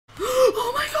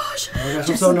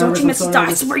Jesse, don't you miss a die.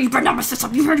 I swear you better not mess this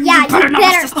up. You better not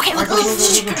mess this up.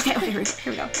 Okay,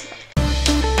 here we go.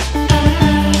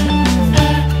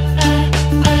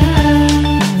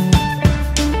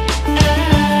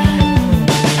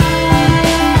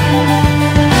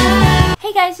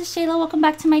 Hey guys, it's Shaylo. Welcome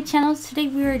back to my channel. Today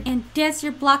we're in Dance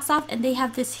Your Blocks Off and they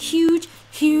have this huge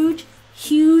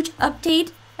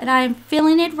update and I am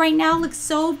feeling it right now. It looks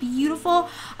so beautiful.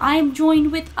 I am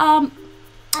joined with Amaya.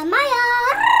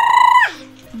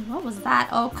 What was that?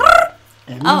 Oh,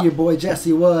 and me, your boy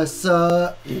Jesse. What's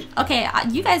up? Okay,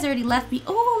 you guys already left me.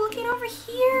 Oh, look at over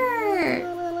here.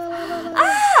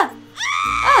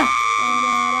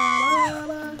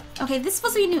 Okay, this is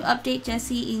supposed to be a new update,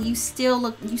 Jesse, and you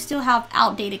still have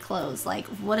outdated clothes. Like,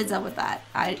 what is up with that?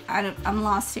 I'm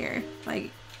lost here.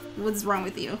 Like, what's wrong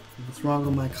with you? What's wrong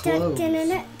with my clothes?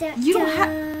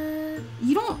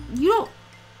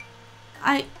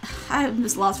 I'm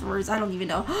just lost for words. I don't even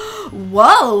know.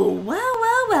 Whoa!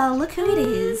 Well, look who it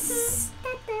is.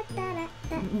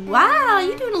 Wow,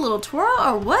 you doing a little twirl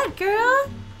or what, girl?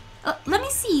 Let me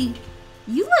see.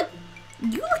 You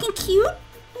looking cute.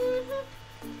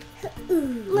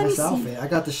 Nice outfit. I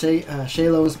got the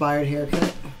Shaylo inspired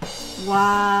haircut.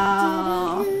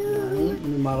 Wow. Alright, let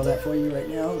me model that for you right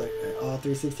now. Like all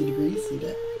 360 degrees. See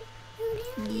that?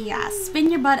 Yeah,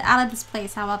 spin your butt out of this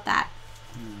place. How about that?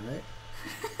 Alright.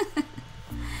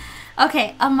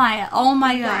 Okay, Amaya. Oh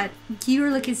my god.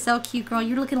 You're looking so cute, girl.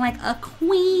 You're looking like a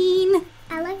queen.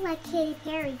 I look like Katy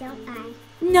Perry, don't I?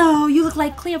 No, you look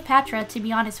like Cleopatra, to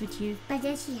be honest with you. But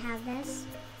does she have this?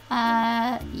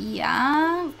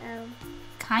 Yeah. Oh.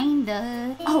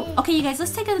 Kinda. Oh, okay, you guys.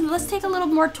 Let's take a little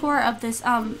more tour of this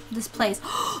this place.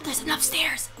 Oh, there's an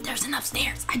upstairs. There's an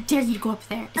upstairs. I dare you to go up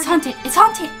there. It's haunted. It's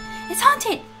haunted. It's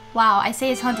haunted. Wow, I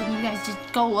say it's haunted. And you guys just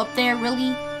go up there,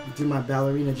 really? Do my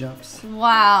ballerina jumps.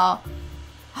 Wow.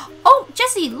 Oh,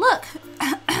 Jesse, look.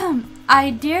 I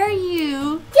dare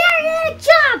you. Dare you to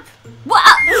jump.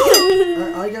 Wow.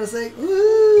 All you gotta say,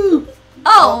 woo!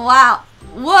 Oh wow.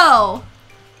 Whoa.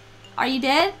 Are you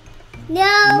dead? No.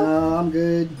 No, I'm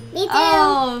good. Me too.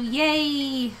 Oh,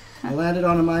 yay. I landed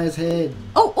on Amaya's head.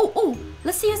 Oh.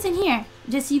 Let's see what's in here.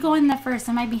 Just you go in there first.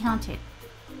 It might be haunted.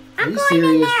 I'm you going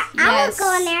serious? in there. I Yes. will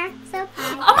go in there. So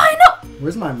far. Oh my no.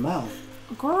 Where's my mouth?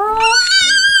 Girl.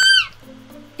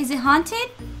 Is it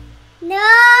haunted? No.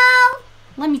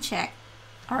 Let me check.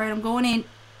 Alright, I'm going in.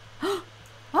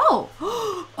 Oh,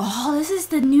 this is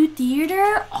the new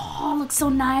theater. Oh, it looks so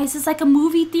nice. It's like a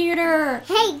movie theater.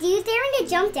 Hey, do you dare me to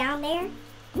jump down there?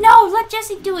 No, let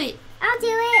Jesse do it. I'll do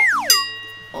it.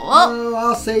 Oh,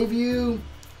 I'll save you.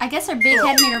 I guess her big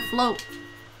head made her float.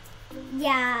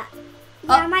 Yeah.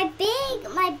 Yeah, my big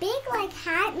like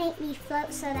hat made me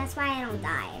float, so that's why I don't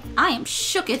die. I am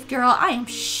shooketh, girl. I am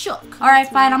shook. All right,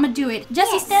 fine. I'm gonna do it. Jesse,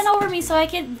 Yes. stand over me so I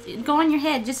can go on your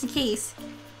head just in case.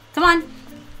 Come on.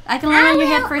 I can land on your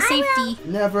head for safety.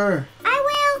 Never.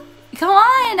 I will. Come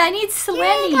on. I need to Here you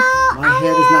landing. go. My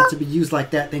head is not to be used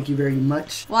like that. Thank you very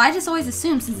much. Well, I just always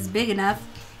assume since it's big enough.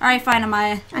 All right, fine,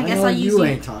 Amaya. I guess know I'll use you you.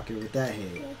 ain't talking with that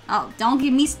head. Oh, don't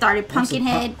get me started, pumpkin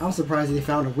head. I'm surprised they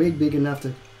found a wig big enough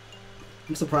to.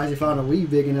 I'm surprised they found a weave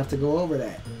big enough to go over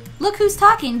that. Look who's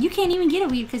talking. You can't even get a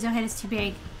weave because your head is too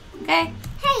big. Okay?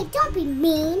 Hey, don't be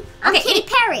mean. I'm Okay, Katy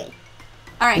Perry.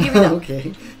 All right, here we go.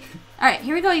 Okay. All right,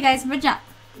 here we go, you guys. We're jump.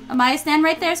 Amaya, stand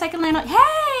right there so I can land on.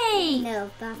 Hey! No,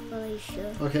 Buffalo shoe.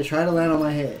 Okay, try to land on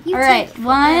my head. You All right, take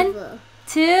 1, forever.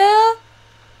 2,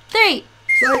 3.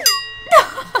 Sorry.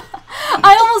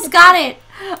 I almost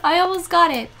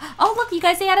got it. Oh, look, you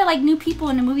guys, they added like new people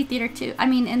in the movie theater too. I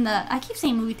mean, I keep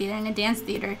saying movie theater, in the dance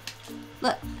theater.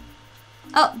 Look.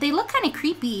 Oh, they look kind of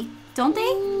creepy, don't they?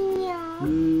 Yeah.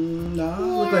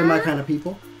 No, look like my kind of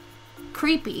people.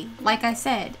 Creepy, like I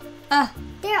said.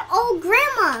 They're old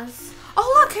grandmas.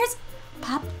 Oh, look, here's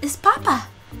It's Papa.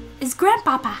 It's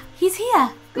Grandpapa. He's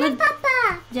here. Look,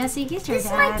 Grandpapa. Jesse, get your This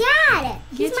is dad. my dad.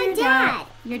 Get He's my your dad.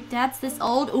 Your dad's this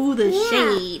old. Ooh, the Yeah.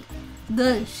 shade.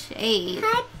 The shade.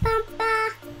 Hi,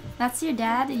 Papa. That's your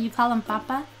dad? You call him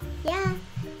Papa? Yeah.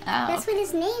 Oh. That's what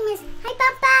his name is. Hi,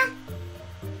 Papa.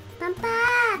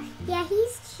 Papa. Yeah,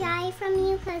 he's shy from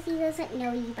you because he doesn't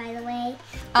know you, by the way.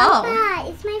 Oh. Papa,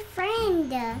 it's my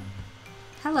friend.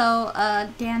 Hello,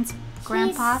 Dan's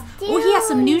grandpa. He's Oh, he has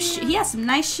some new still- he has some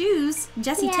nice shoes.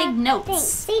 Jesse, Yeah, take notes. Thanks.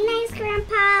 Say nice,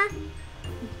 Grandpa.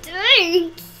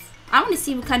 Thanks. I want to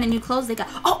see what kind of new clothes they got.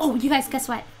 Oh, you guys, guess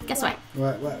what?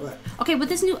 What? Okay, with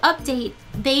this new update,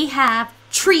 they have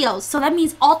trios. So that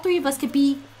means all three of us could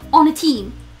be on a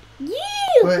team. You,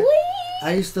 But please.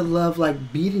 I used to love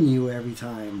like beating you every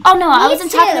time. Oh no, I Me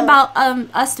wasn't talking too. about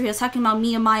us three. I was talking about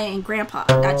me, Amaya, and Grandpa.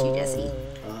 Not you, Jesse.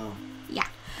 Oh. Yeah.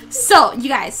 So, you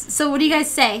guys. So, what do you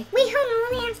guys say? Wait, hold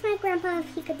on. Let me ask my grandpa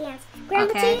if he could dance.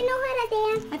 Grandpa, Okay. do you know how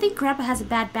to dance? I think Grandpa has a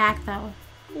bad back, though.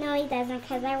 No, he doesn't,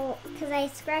 because I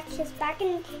scratched his back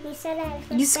and he said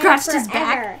that. You scratched his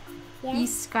back? forever. Yeah. You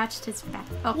scratched his back.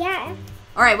 Oh. Yeah.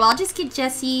 Alright, well, I'll just get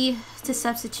Jesse to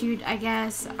substitute, I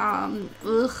guess. Ugh.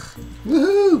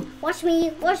 Woohoo! Watch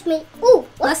me. Watch me. Ooh.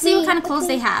 Let's see what kind of clothes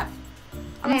they have.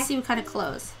 I'm gonna Okay. see what kind of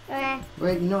clothes.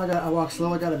 Wait, you know I walk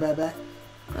slow. I got a bad back.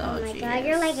 Oh my god,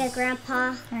 you're like a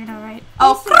grandpa. I know, right?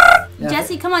 Oh, Yeah,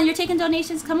 Jesse, come on, you're taking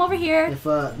donations. Come over here. If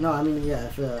no, I mean yeah.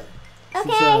 If Okay.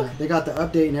 since, they got the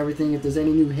update and everything. If there's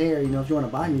any new hair, you know, if you want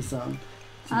to buy me some.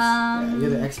 Yeah, you're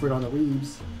the expert on the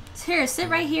weaves. Here, sit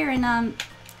right here and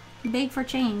beg for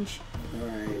change. All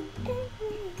right.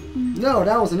 No,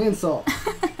 that was an insult.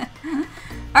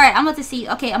 Alright, I'm about to see.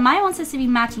 Okay, Amaya wants us to be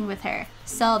matching with her.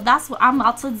 So that's what I'm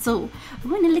about to do.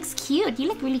 Ooh, and it looks cute. You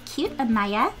look really cute,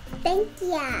 Amaya. Thank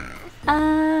ya.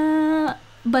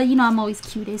 But you know I'm always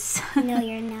cutest. No,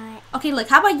 you're not. Okay, look,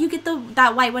 how about you get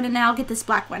that white one and then I'll get this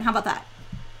black one. How about that?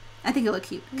 I think it'll look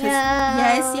cute. 'Cause- No.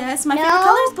 Yes, my No. favorite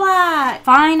color is black.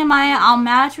 Fine, Amaya, I'll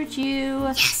match with you.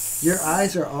 Yes. Your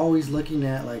eyes are always looking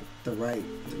at like the right.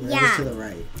 Yeah. To the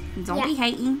right. Don't be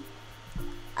hating.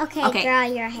 Okay, Okay. girl,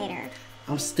 you're a hater.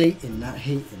 I'm stating, not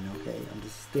hating. Okay, I'm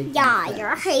just stating. Yeah, the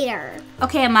you're a facts. Okay,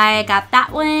 hater. Amaya, got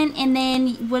that one. And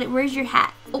then, where's your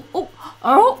hat? Oh,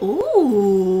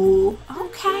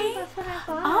 okay. That's what I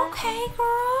thought. Okay,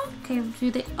 girl. Okay,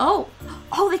 do they? Oh,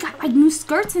 they got like new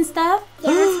skirts and stuff.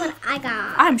 Yeah, that's what I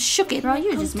got. I'm shook it, bro.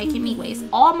 You're just making me waste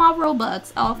all my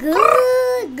Robux. Oh,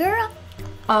 Good girl.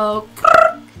 oh,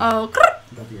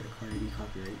 Love your Cardi B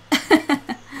copyright.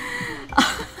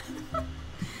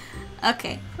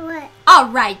 Okay. What? All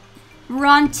right. We're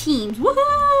on teams.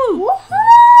 Woohoo!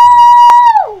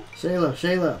 Woohoo!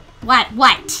 Shaylo,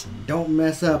 What? don't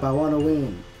mess up. I want to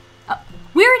win.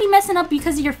 We're already messing up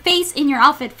because of your face in your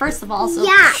outfit, first of all. So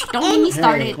Yeah, don't get me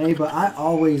started. Hey, but I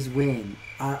always win.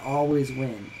 I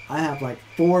have like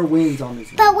 4 wins on this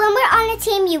one. But when we're on a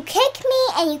team, you kick me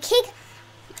and you kick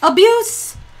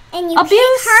Abuse. Abuse.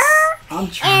 Abuse. her. I'm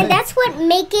trying. And that's what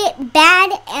make it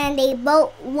bad and they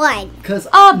vote 1. Because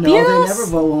Abuse. no, they never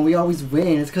vote when we always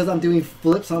win. It's because I'm doing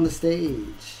flips on the stage.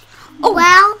 Oh.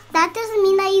 Well, that doesn't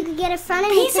mean that you could get in front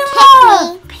of me Peace to and kick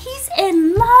love. me. Peace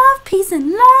and love. Peace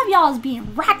and love. Y'all is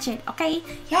being ratchet, okay?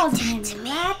 Y'all is being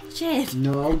ratchet.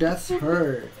 No, that's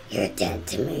her. You're dead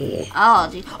to me. Oh,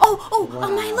 gee. Oh, Wow.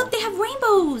 my, look, they have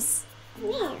rainbows.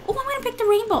 Oh, I'm gonna pick the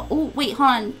rainbow. Oh, wait,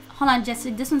 hold on,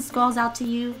 Jesse. This one scrolls out to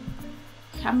you.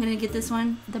 I'm gonna get this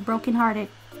one, the brokenhearted.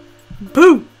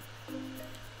 Boo!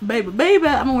 Baby,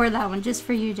 I'm gonna wear that one just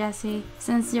for you, Jesse.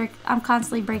 Since I'm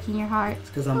constantly breaking your heart. It's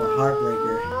because I'm a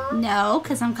heartbreaker. No,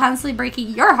 because I'm constantly breaking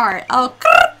your heart. Oh,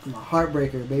 I'm a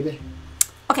heartbreaker, baby.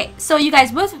 okay. So you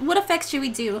guys, what effects should we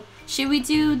do? Should we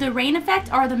do the rain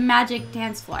effect or the magic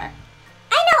dance floor?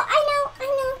 I know.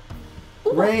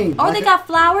 Ooh, Rain, Or like they a- got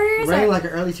flowers. Rain or- like an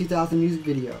early 2000 music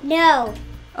video. No.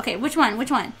 Okay, which one?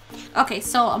 Okay,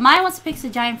 so Amaya wants to pick the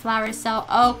giant flowers, so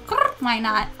why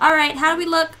not? All right, how do we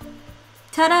look?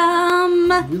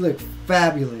 Ta-da! We look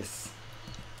fabulous.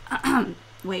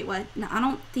 Wait, what? No, I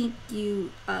don't think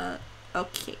you.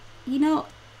 Okay, you know,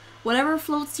 whatever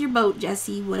floats your boat,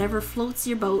 Jesse. Whatever floats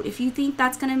your boat. If you think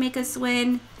that's gonna make us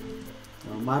win,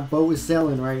 Well, my boat is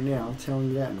sailing right now. I'm telling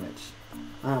you that much.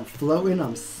 I'm floating.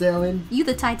 I'm sailing. you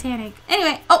the Titanic.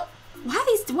 Anyway, why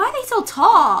are they so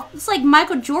tall? It's like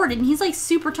Michael Jordan. He's like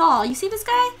super tall. You see this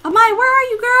guy? Amaya, where are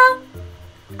you, girl?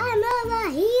 I'm over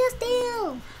here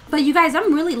still. But you guys,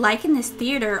 I'm really liking this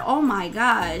theater. Oh my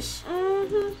gosh.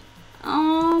 Mm-hmm.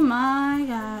 Oh my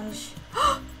gosh.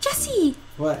 Jesse,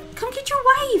 What? come get your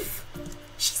wife.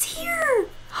 She's here.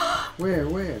 Where?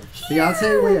 Here.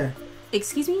 Beyonce, where?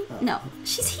 Excuse me? Oh. No.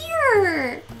 She's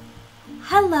here.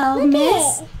 Hello, Look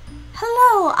miss. it.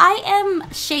 Hello, I am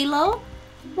Shaylo.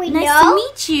 Wait, Nice no. to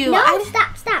meet you. No,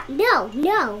 stop. No.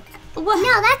 What?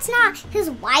 No, that's not his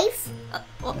wife.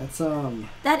 That's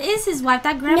That is his wife.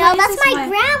 That grandma No, that's is his my wife.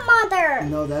 grandmother.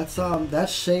 no, that's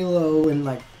Shaylo in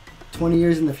like 20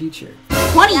 years in the future.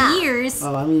 20 Yeah. years.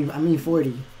 Oh, I mean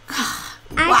 40.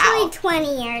 Actually, Wow.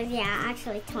 20 years. Yeah,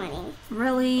 actually 20.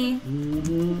 Really?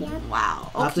 Mm-hmm. Yep. Wow.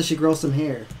 Okay. After she grows some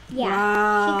hair. Yeah.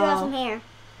 Wow. She grows some hair.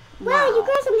 Wow, you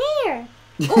grow some hair.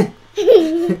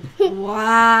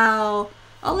 Wow.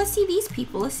 Oh, let's see these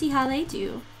people. Let's see how they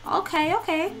do. Okay.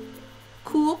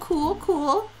 Cool.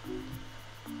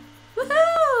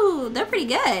 Woohoo! They're pretty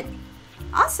good.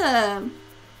 Awesome.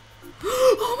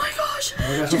 Oh my gosh. Oh my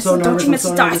gosh, I'm Jesse, so nervous. don't you I'm mess so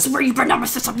this up. I nervous. swear you better not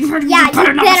mess this up. You Yeah, better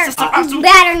you not mess this up. better not. You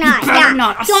better Yeah.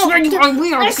 not. I Don't swear to do- God,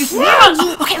 we are. I swear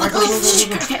you- Okay, Go, go, go, go,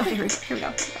 go. okay, here we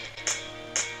go.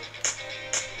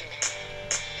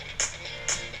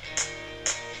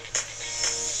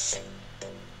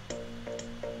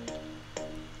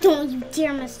 Don't you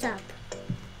dare mess up.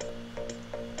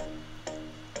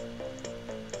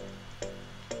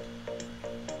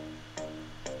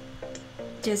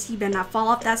 Jesse, you better not fall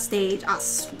off that stage.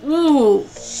 Ooh.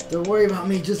 Don't worry about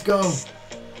me. Just go.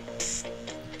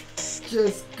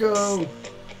 Just go.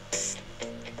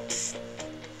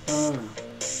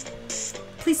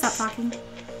 Please stop talking.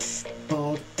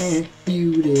 Bald and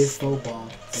beautiful ball.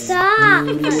 Stop.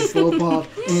 Beautiful ball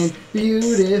and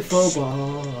beautiful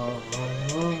ball.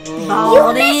 Bald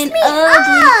You and messed me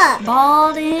ugly. up.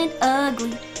 Bald and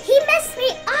ugly. He messed me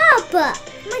up.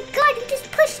 Oh my God, you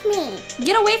just pushed me.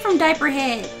 Get away from Diaper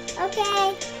Head.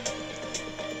 Okay.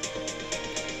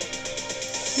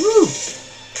 Woo!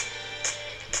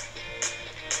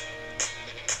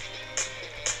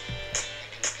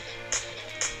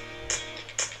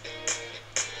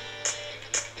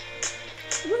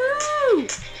 Woo!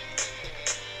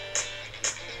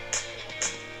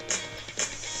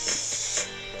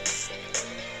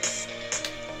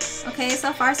 Okay,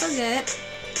 so far so good.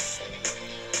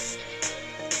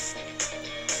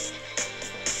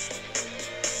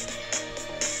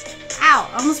 Ow,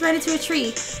 almost ran into a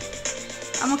tree.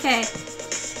 I'm okay.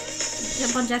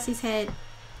 Jump on Jesse's head.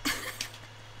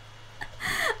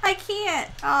 I can't.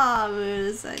 Oh,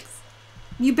 this sucks.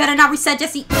 You better not reset,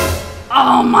 Jesse.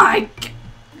 Oh my.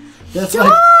 That's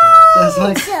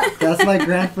my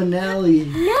grand finale.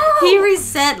 No. He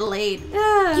reset late.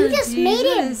 Oh, You just made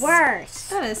it Jesus. worse.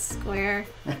 That is square.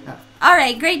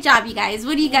 Alright, great job, you guys.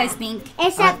 What do you guys think?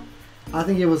 Except, I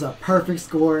think it was a perfect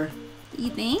score. You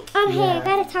think? hey, I Yeah.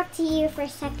 gotta talk to you for a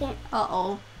second.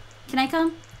 Uh-oh. Can I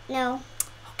come? No.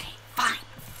 Okay, fine.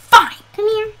 Fine. Come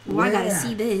here. Well, I gotta Yeah.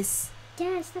 see this.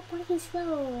 Dad, stop walking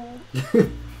slow.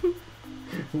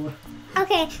 What?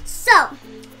 Okay, so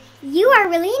you are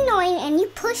really annoying and you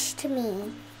pushed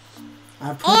me.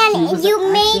 I pushed you. It was you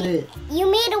an made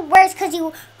accident. it worse because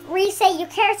you reset your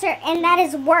character, and that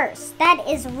is worse. That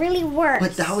is really worse.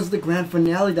 But that was the grand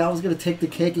finale. That was gonna take the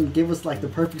cake and give us like the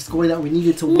perfect score that we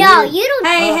needed to win. no, you don't.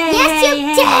 Hey, yes, you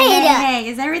hey, did. hey,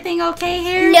 is everything okay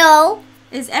here? No,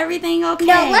 Is everything okay?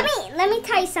 no. Let me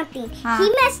tell you something. Huh? He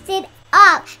messed it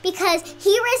up because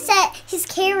he reset his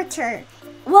character.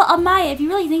 Well, Amaya, if you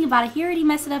really think about it, he already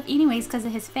messed it up anyways because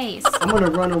of his face. I'm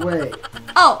gonna run away.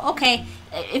 Oh, okay.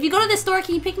 If you go to the store,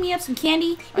 can you pick me up some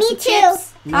candy? Or Me some too.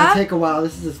 chips? It might Huh? take a while.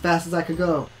 This is as fast as I could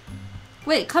go.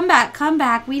 Wait, come back, come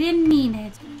back. We didn't mean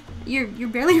it. You're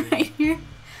barely right here.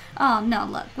 Oh, no,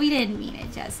 look. We didn't mean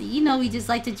it, Jesse. You know we just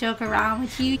like to joke around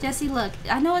with you. Jesse, look.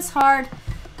 I know it's hard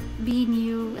being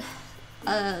you,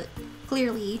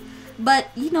 clearly. But,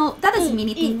 you know, that doesn't mean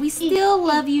anything. We still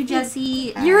love you,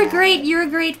 Jesse. You're a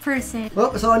great person. Well,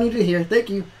 that's all I needed to hear. Thank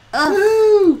you. Ugh.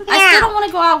 Woo! I still don't want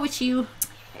to go out with you.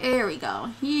 There we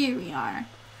go. Here we are.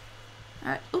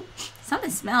 Alright. Oop. Something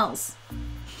smells.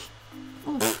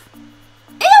 Oof.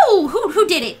 Ew! Who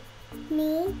did it?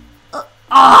 Me.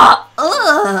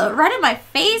 Right in my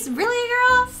face? Really,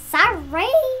 girl? Sorry.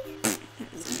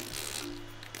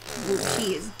 Ooh,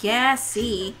 she is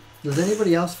gassy. Does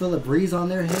anybody else feel a breeze on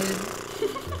their head?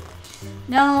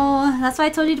 No, that's why I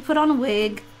told you to put on a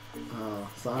wig. Oh,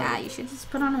 sorry. Yeah, you should just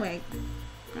put on a wig.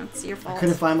 That's your I fault.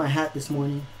 couldn't find my hat this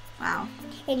morning. Wow.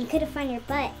 And you could have found your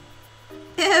butt.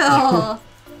 Ew.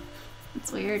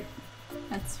 That's weird.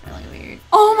 That's really weird.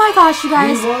 Oh my gosh, you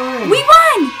guys. We won! We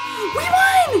won! We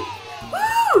won!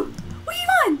 Woo! We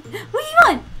won! We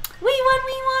won!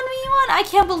 We won! I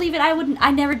can't believe it.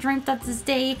 I never dreamt that this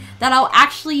day that I'll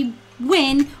actually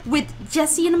win with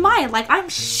Jesse and Amaya. Like, I'm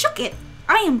shook it.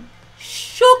 I am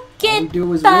shook it. All we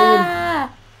do is win.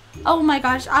 Oh my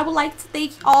gosh. I would like to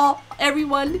thank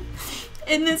everyone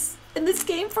in this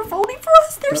game for voting for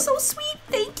us. They're so sweet.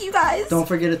 Thank you guys. Don't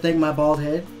forget to thank my bald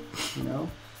head. You know,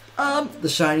 the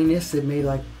shininess. It made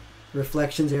like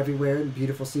reflections everywhere and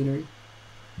beautiful scenery.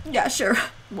 Yeah, sure.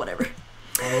 Whatever.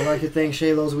 I would like to thank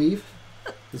Shaylo's weave.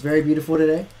 It's very beautiful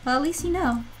today. Well, at least you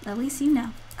know. At least you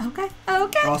know. Okay.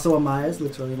 Okay. Also, Amaya's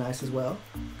looks really nice as well.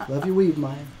 Love your weave,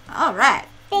 Maya. All right.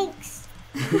 Thanks.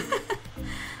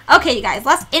 Okay, you guys.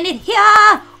 Let's end it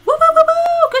here. Woo, woo, woo,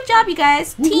 woo. Good job, you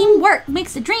guys. Teamwork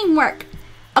makes the dream work.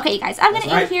 Okay, you guys. I'm going to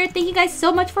end here. Thank you guys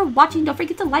so much for watching. Don't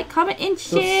forget to like, comment, and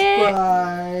share.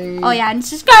 Subscribe. Oh, yeah. And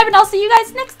subscribe. And I'll see you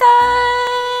guys next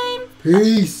time.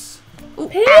 Peace. Ooh,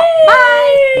 ow.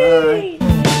 Bye. Bye.